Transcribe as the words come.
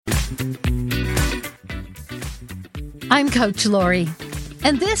I'm Coach Lori,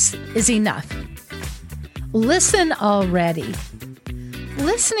 and this is Enough. Listen already.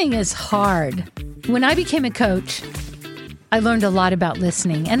 Listening is hard. When I became a coach, I learned a lot about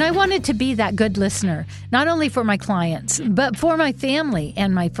listening, and I wanted to be that good listener, not only for my clients, but for my family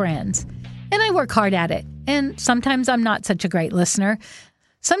and my friends. And I work hard at it. And sometimes I'm not such a great listener.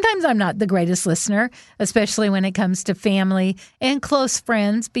 Sometimes I'm not the greatest listener, especially when it comes to family and close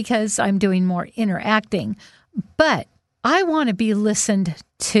friends, because I'm doing more interacting. But I want to be listened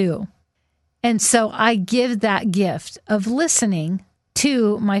to. And so I give that gift of listening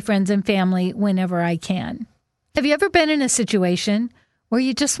to my friends and family whenever I can. Have you ever been in a situation where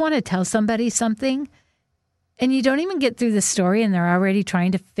you just want to tell somebody something and you don't even get through the story and they're already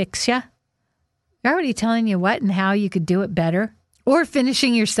trying to fix you? They're already telling you what and how you could do it better, or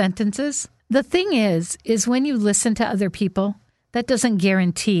finishing your sentences. The thing is when you listen to other people, that doesn't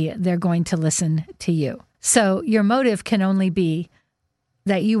guarantee they're going to listen to you. So your motive can only be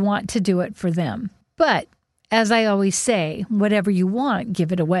that you want to do it for them. But as I always say, whatever you want,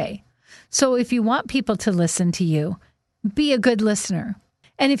 give it away. So if you want people to listen to you, be a good listener.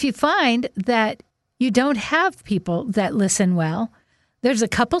 And if you find that you don't have people that listen well, there's a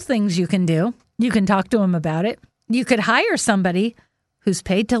couple things you can do. You can talk to them about it. You could hire somebody who's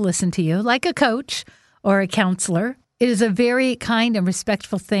paid to listen to you, like a coach or a counselor. It is a very kind and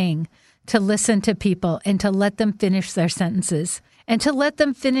respectful thing to listen to people and to let them finish their sentences and to let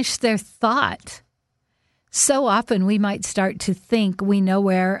them finish their thought. So often we might start to think we know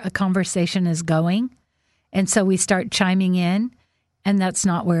where a conversation is going, and so we start chiming in, and that's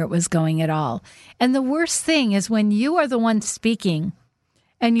not where it was going at all. And the worst thing is when you are the one speaking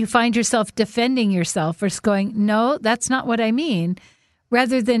and you find yourself defending yourself or going, no, that's not what I mean,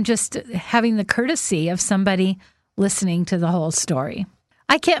 rather than just having the courtesy of somebody listening to the whole story.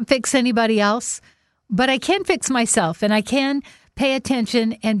 I can't fix anybody else, but I can fix myself, and I can pay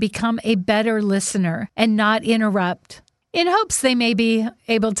attention and become a better listener and not interrupt, in hopes they may be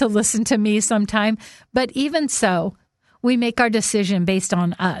able to listen to me sometime. But even so, we make our decision based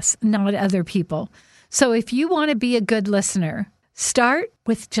on us, not other people. So if you want to be a good listener, start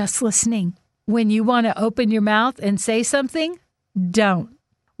with just listening. When you want to open your mouth and say something, don't.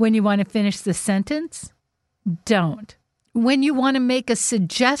 When you want to finish the sentence, don't. When you want to make a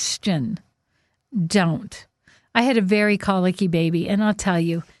suggestion, don't. I had a very colicky baby, and I'll tell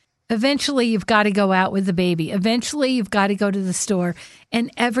you, eventually you've got to go out with the baby. Eventually you've got to go to the store,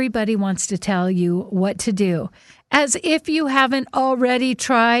 and everybody wants to tell you what to do, as if you haven't already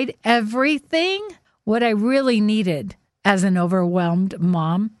tried everything. What I really needed as an overwhelmed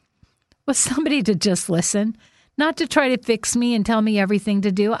mom was somebody to just listen, not to try to fix me and tell me everything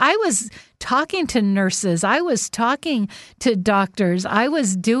to do. I was talking to nurses. I was talking to doctors. I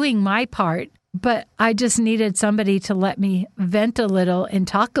was doing my part, but I just needed somebody to let me vent a little and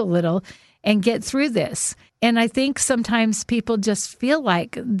talk a little and get through this. And I think sometimes people just feel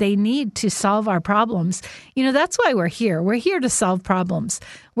like they need to solve our problems. You know, that's why we're here. We're here to solve problems.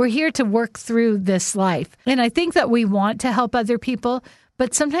 We're here to work through this life. And I think that we want to help other people,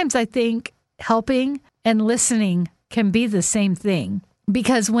 but sometimes I think helping and listening can be the same thing.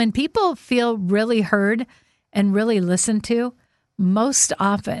 Because when people feel really heard and really listened to, most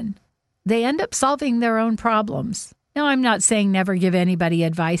often they end up solving their own problems. Now, I'm not saying never give anybody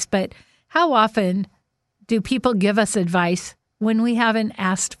advice, but how often do people give us advice when we haven't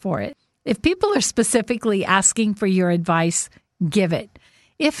asked for it? If people are specifically asking for your advice, give it.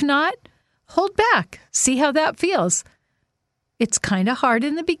 If not, hold back. See how that feels. It's kind of hard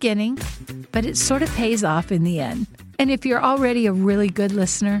in the beginning, but it sort of pays off in the end. And if you're already a really good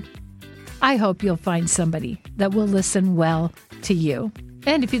listener, I hope you'll find somebody that will listen well to you.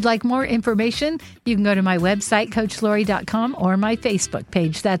 And if you'd like more information, you can go to my website, CoachLori.com, or my Facebook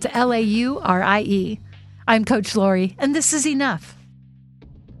page. That's Laurie. I'm Coach Lori, and this is Enough.